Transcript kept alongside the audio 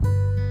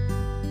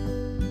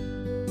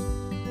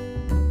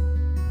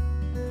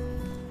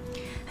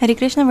Hare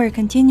Krishna, we're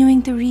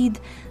continuing to read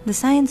The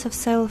Science of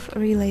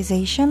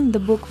Self-Realization, the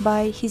book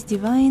by His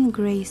Divine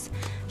Grace,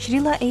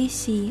 Srila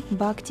A.C.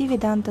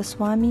 Bhaktivedanta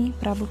Swami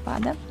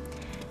Prabhupada,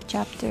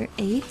 Chapter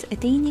 8,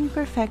 Attaining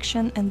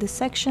Perfection, and this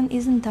section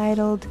is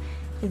entitled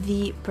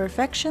The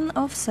Perfection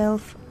of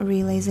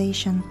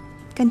Self-Realization.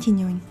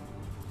 Continuing.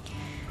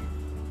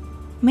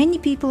 Many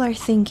people are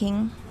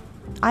thinking,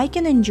 I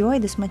can enjoy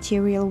this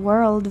material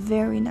world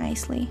very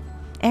nicely.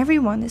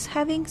 Everyone is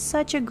having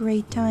such a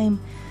great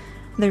time.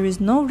 There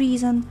is no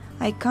reason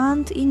I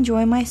can't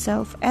enjoy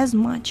myself as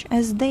much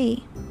as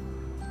they.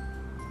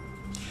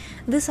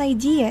 This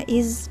idea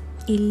is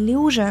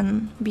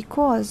illusion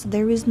because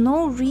there is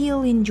no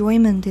real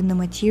enjoyment in the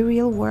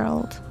material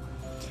world.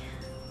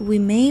 We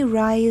may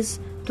rise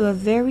to a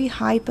very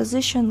high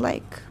position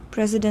like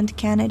President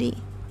Kennedy.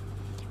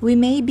 We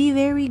may be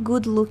very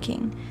good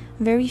looking,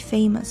 very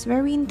famous,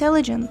 very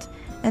intelligent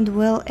and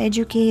well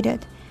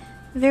educated,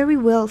 very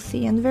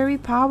wealthy and very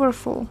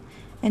powerful,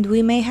 and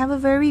we may have a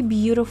very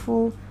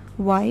beautiful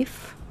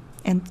wife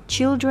and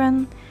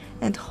children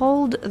and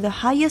hold the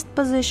highest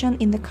position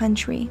in the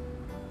country.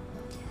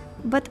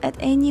 But at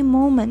any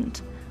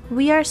moment,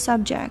 we are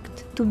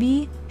subject to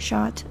be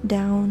shot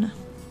down.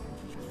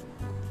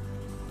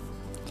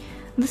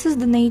 This is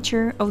the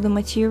nature of the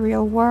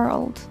material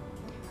world.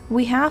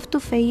 We have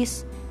to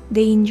face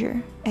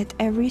danger at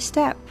every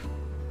step.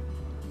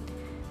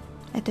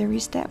 At every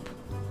step.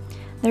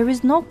 There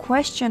is no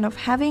question of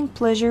having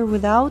pleasure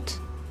without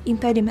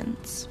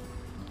impediments.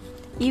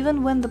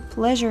 Even when the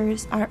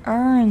pleasures are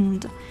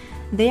earned,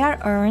 they are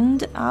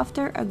earned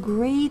after a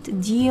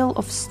great deal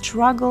of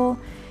struggle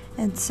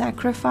and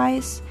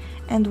sacrifice,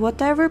 and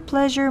whatever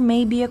pleasure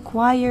may be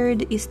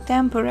acquired is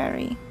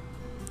temporary.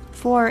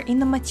 For in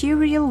the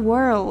material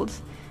world,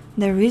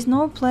 there is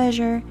no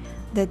pleasure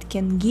that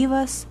can give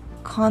us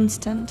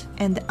constant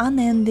and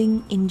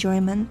unending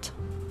enjoyment.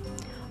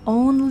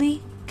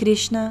 Only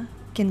Krishna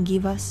can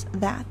give us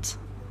that.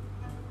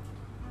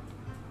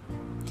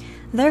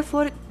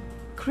 Therefore,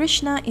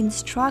 Krishna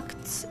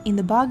instructs in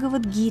the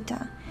Bhagavad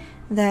Gita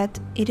that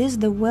it is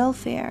the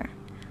welfare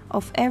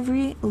of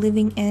every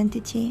living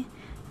entity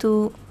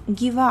to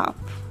give up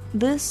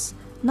this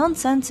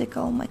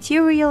nonsensical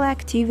material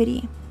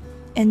activity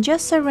and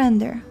just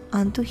surrender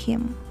unto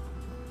Him.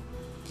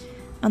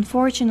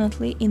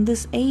 Unfortunately, in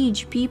this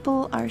age,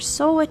 people are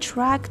so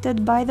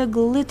attracted by the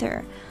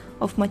glitter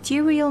of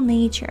material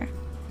nature,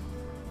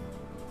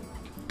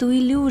 to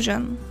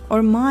illusion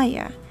or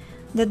Maya,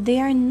 that they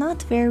are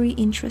not very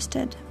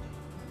interested.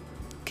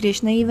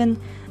 Krishna even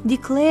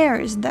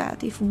declares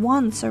that if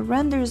one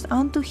surrenders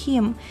unto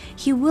Him,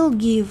 He will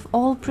give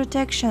all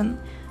protection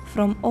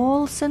from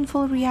all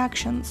sinful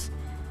reactions.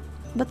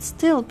 But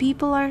still,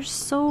 people are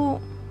so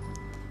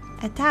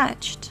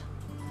attached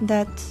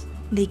that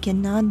they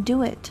cannot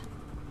do it.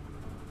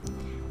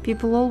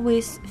 People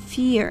always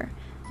fear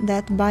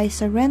that by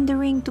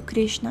surrendering to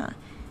Krishna,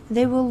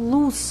 they will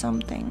lose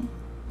something,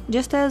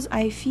 just as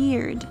I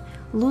feared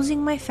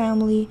losing my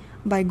family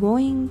by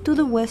going to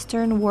the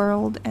Western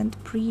world and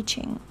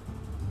preaching.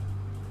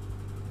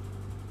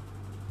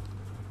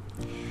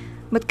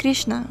 But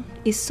Krishna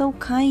is so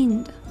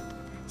kind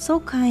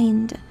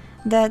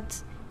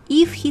that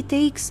if He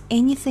takes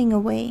anything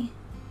away,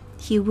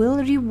 He will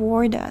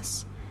reward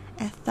us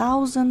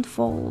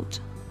 1,000-fold.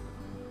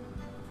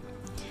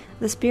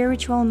 The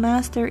spiritual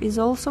master is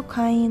also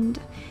kind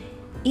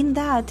in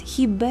that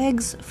he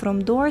begs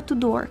from door to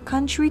door,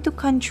 country to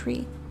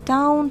country,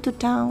 town to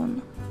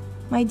town.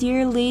 My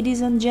dear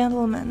ladies and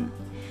gentlemen,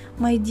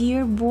 my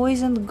dear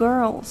boys and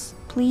girls,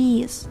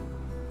 please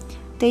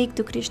take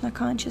to Krishna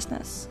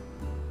consciousness.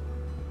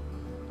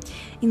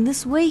 In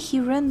this way, he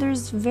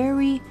renders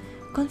very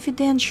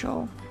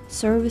confidential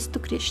service to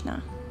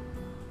Krishna.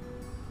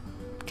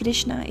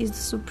 Krishna is the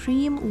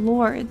Supreme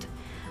Lord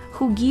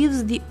who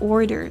gives the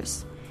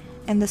orders,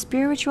 and the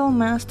spiritual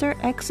master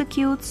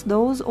executes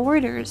those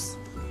orders.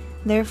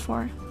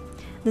 Therefore,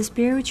 the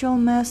spiritual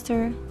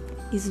master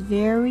is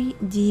very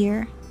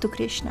dear to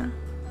Krishna.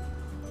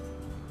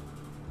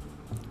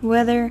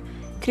 Whether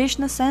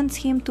Krishna sends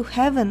him to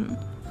heaven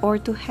or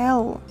to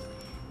hell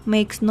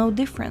makes no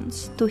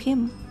difference to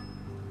him.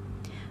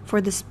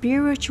 For the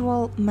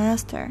spiritual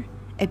master,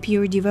 a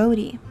pure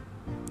devotee,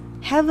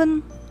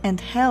 heaven and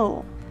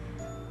hell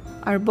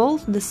are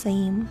both the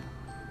same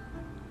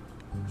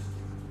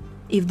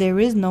if there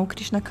is no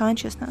Krishna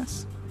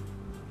consciousness.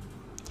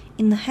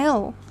 In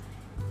hell,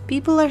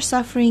 people are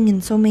suffering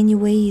in so many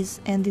ways,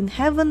 and in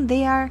heaven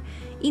they are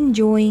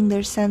enjoying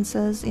their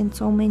senses in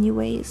so many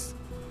ways.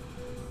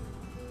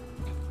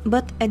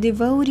 But a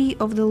devotee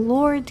of the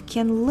Lord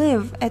can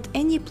live at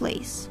any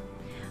place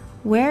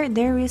where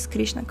there is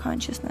Krishna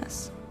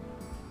consciousness.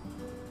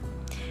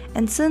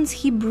 And since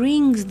he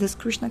brings this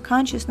Krishna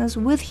consciousness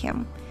with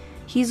him,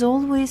 he is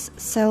always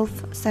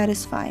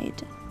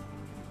self-satisfied.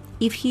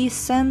 If he is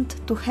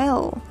sent to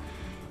hell,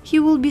 he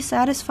will be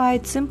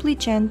satisfied simply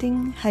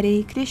chanting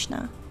Hare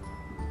Krishna.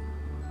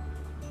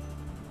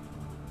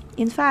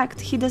 In fact,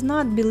 he does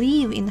not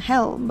believe in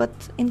hell, but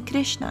in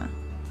Krishna.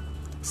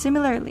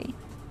 Similarly,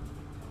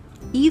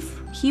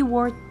 If he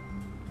were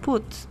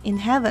put in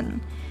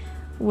heaven,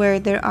 where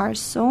there are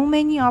so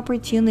many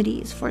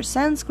opportunities for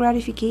sense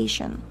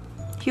gratification,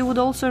 he would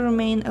also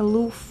remain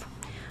aloof,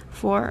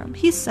 for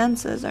his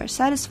senses are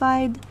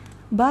satisfied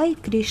by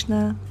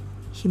Krishna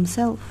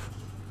himself.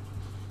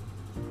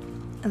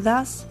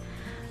 Thus,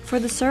 for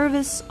the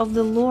service of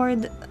the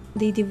Lord,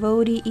 the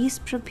devotee is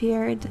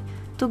prepared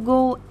to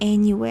go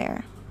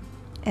anywhere,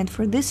 and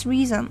for this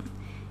reason,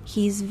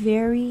 he is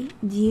very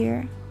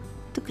dear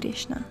to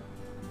Krishna.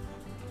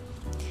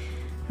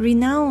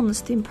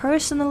 Renounced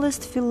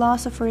impersonalist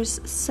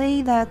philosophers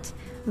say that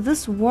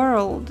this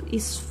world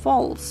is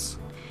false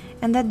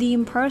and that the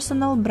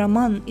impersonal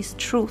Brahman is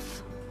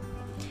truth.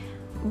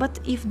 But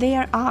if they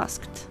are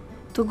asked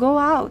to go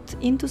out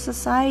into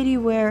society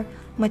where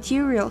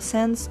material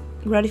sense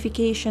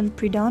gratification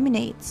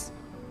predominates,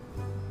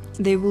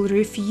 they will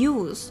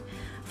refuse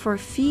for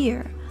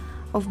fear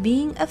of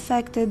being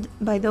affected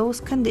by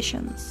those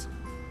conditions.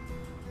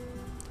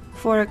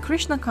 For a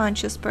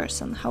Krishna-conscious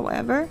person,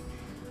 however,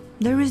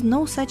 there is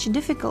no such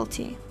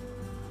difficulty,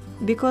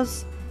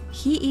 because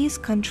he is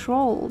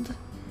controlled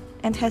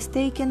and has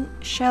taken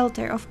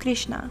shelter of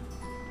Krishna.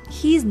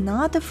 He is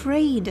not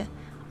afraid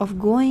of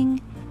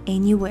going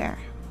anywhere.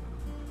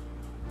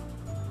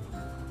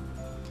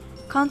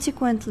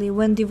 Consequently,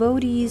 when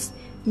devotees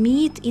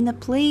meet in a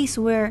place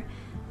where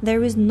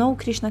there is no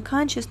Krishna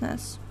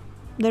consciousness,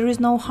 there is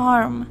no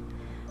harm,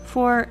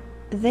 for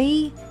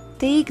they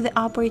take the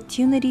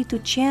opportunity to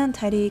chant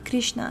Hare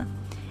Krishna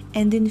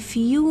and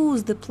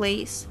infuse the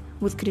place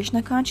with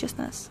Krishna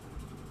consciousness.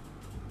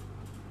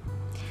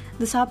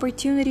 This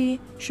opportunity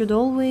should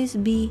always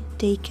be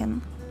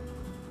taken.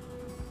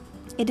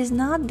 It is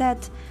not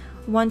that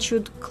one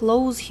should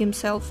close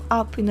himself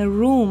up in a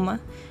room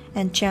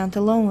and chant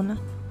alone.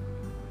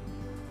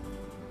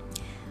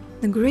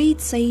 The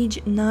great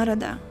sage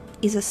Narada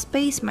is a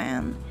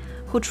spaceman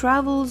who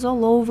travels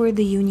all over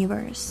the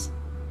universe.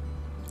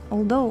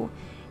 Although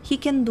he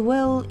can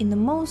dwell in the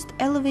most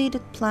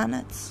elevated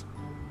planets,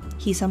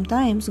 he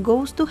sometimes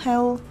goes to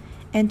hell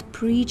and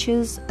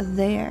preaches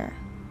there.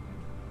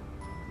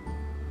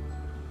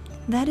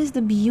 That is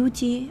the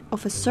beauty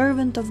of a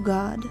servant of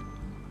God.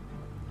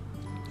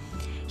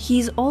 He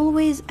is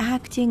always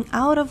acting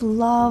out of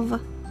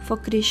love for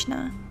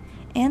Krishna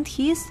and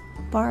his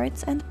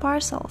parts and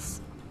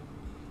parcels.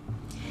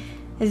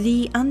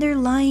 The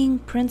underlying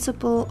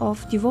principle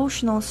of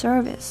devotional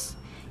service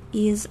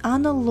is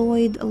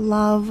unalloyed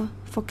love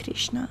for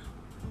Krishna.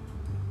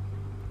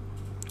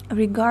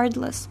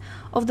 Regardless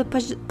of the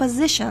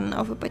position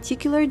of a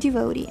particular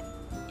devotee,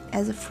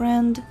 as a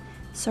friend,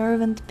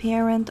 servant,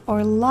 parent,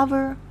 or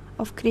lover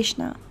of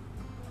Krishna,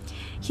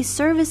 his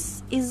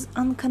service is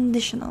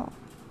unconditional,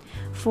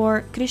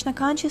 for Krishna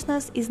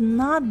consciousness is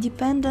not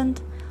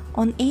dependent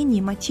on any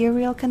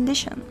material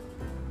condition.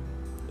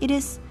 It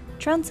is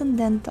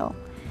transcendental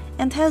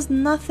and has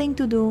nothing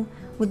to do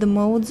with the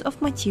modes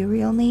of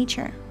material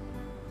nature.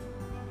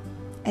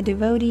 A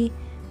devotee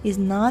is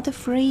not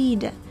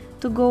afraid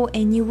to go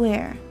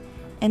anywhere,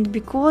 and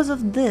because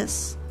of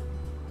this,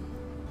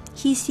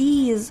 he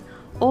sees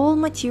all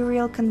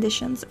material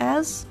conditions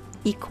as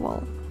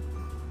equal.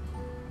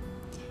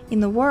 In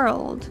the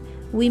world,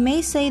 we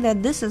may say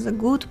that this is a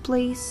good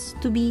place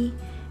to be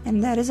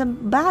and that is a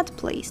bad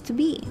place to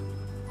be.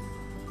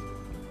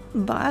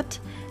 But,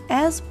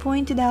 as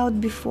pointed out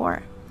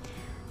before,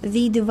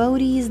 the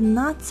devotee is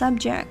not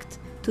subject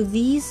to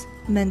these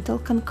mental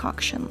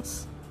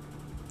concoctions.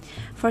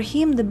 For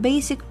him, the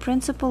basic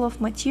principle of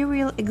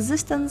material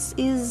existence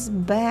is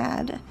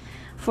bad,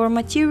 for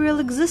material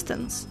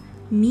existence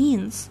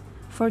means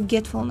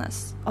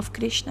forgetfulness of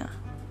Krishna.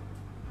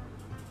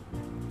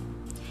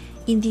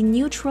 In the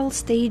neutral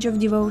stage of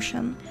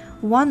devotion,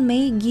 one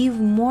may give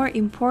more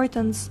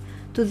importance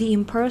to the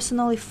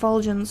impersonal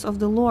effulgence of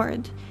the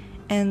Lord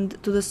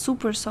and to the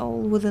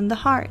supersoul within the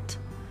heart.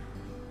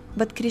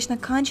 But Krishna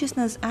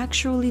consciousness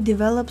actually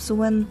develops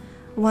when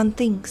one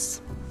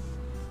thinks,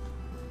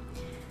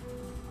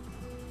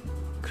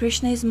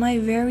 Krishna is my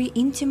very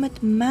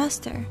intimate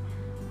master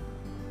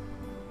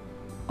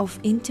of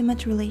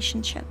intimate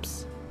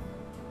relationships.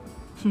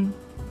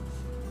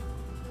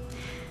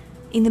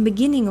 In the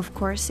beginning, of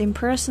course,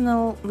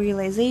 impersonal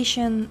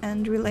realization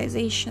and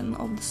realization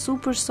of the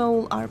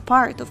supersoul are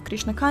part of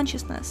Krishna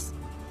consciousness.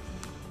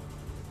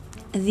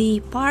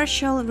 The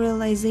partial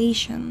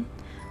realization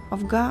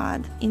of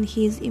God in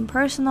his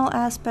impersonal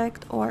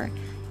aspect or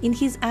in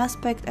his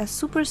aspect as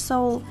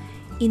supersoul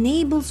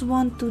enables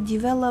one to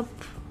develop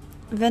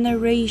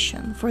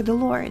veneration for the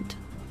Lord.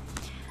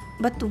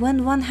 But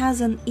when one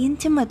has an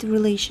intimate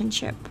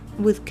relationship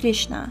with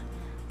Krishna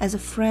as a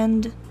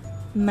friend,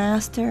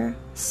 master,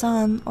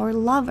 son, or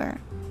lover,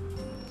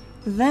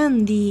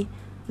 then the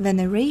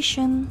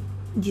veneration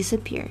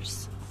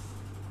disappears.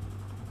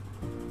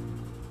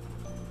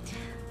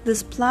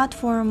 This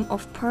platform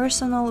of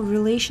personal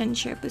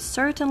relationship is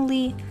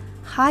certainly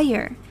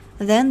higher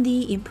than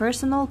the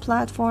impersonal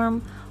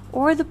platform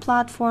or the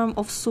platform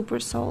of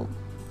supersoul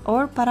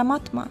or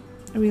Paramatma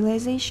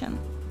realization.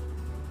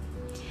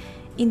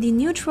 In the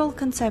neutral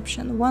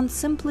conception, one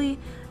simply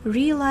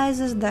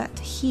realizes that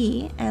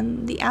he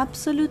and the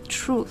absolute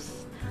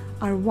truth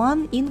are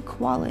one in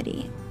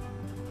quality.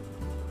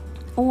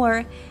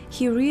 Or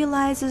he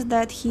realizes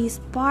that he is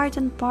part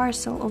and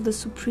parcel of the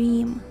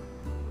Supreme.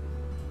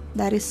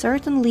 That is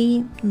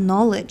certainly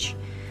knowledge,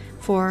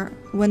 for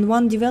when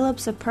one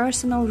develops a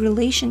personal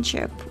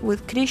relationship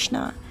with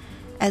Krishna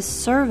as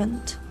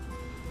servant,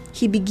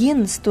 he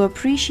begins to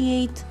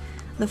appreciate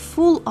the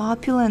full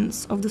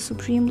opulence of the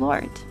Supreme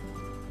Lord.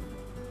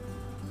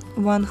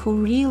 One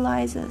who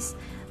realizes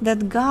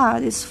that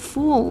God is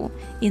full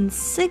in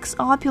 6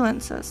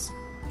 opulences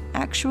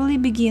actually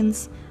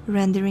begins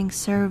rendering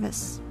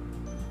service.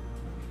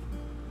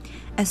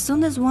 As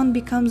soon as one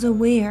becomes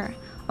aware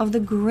of the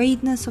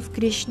greatness of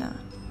Krishna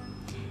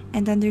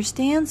and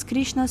understands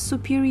Krishna's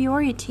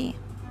superiority,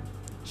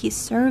 his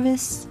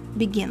service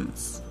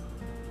begins.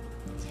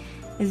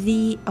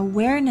 The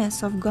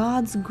awareness of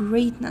God's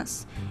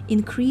greatness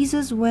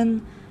increases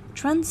when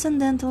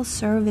transcendental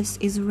service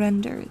is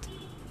rendered.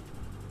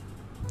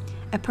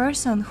 A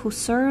person who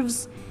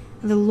serves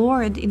the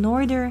Lord in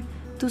order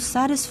to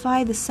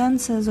satisfy the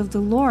senses of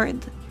the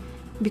Lord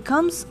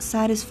becomes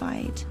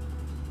satisfied,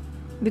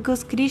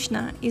 because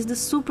Krishna is the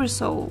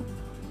Supersoul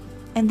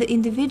and the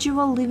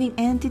individual living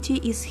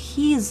entity is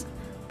his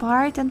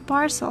part and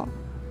parcel.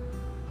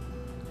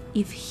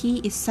 If he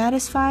is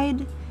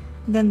satisfied,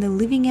 then the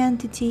living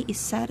entity is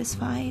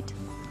satisfied.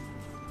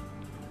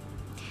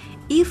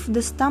 If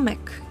the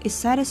stomach is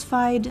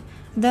satisfied,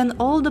 then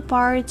all the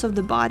parts of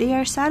the body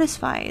are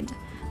satisfied,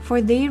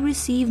 for they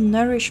receive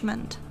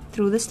nourishment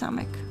through the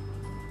stomach.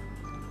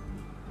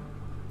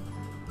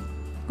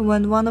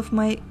 When one of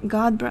my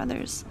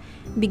godbrothers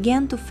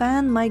began to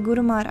fan my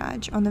Guru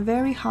Maharaj on a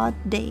very hot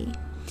day,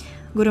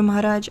 Guru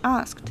Maharaj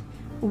asked,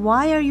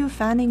 "Why are you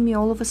fanning me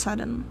all of a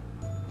sudden?"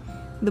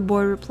 The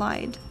boy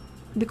replied,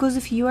 "Because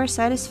if you are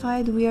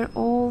satisfied, we are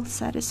all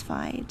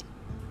satisfied."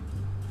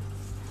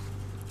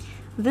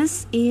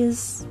 This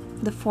is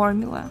the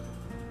formula.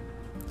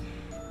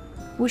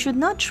 We should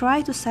not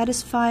try to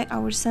satisfy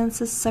our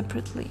senses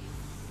separately,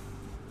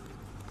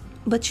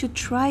 but should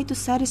try to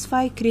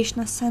satisfy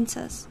Krishna's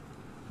senses.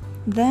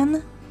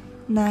 Then,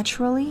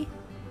 naturally,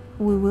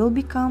 we will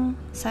become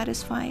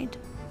satisfied.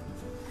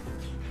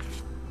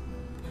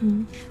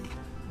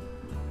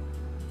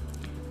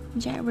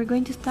 Yeah, we're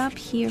going to stop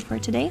here for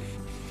today.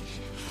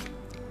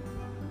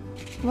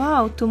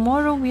 Wow,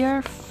 tomorrow we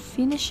are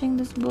finishing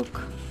this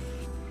book.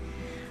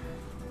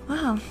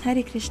 Wow,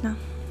 Hare Krishna.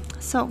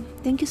 So,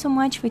 thank you so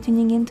much for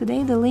tuning in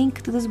today. The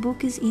link to this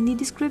book is in the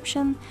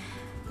description.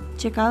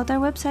 Check out our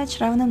website,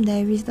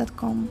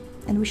 shravanamdiaries.com,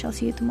 and we shall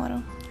see you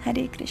tomorrow.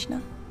 Hare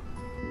Krishna.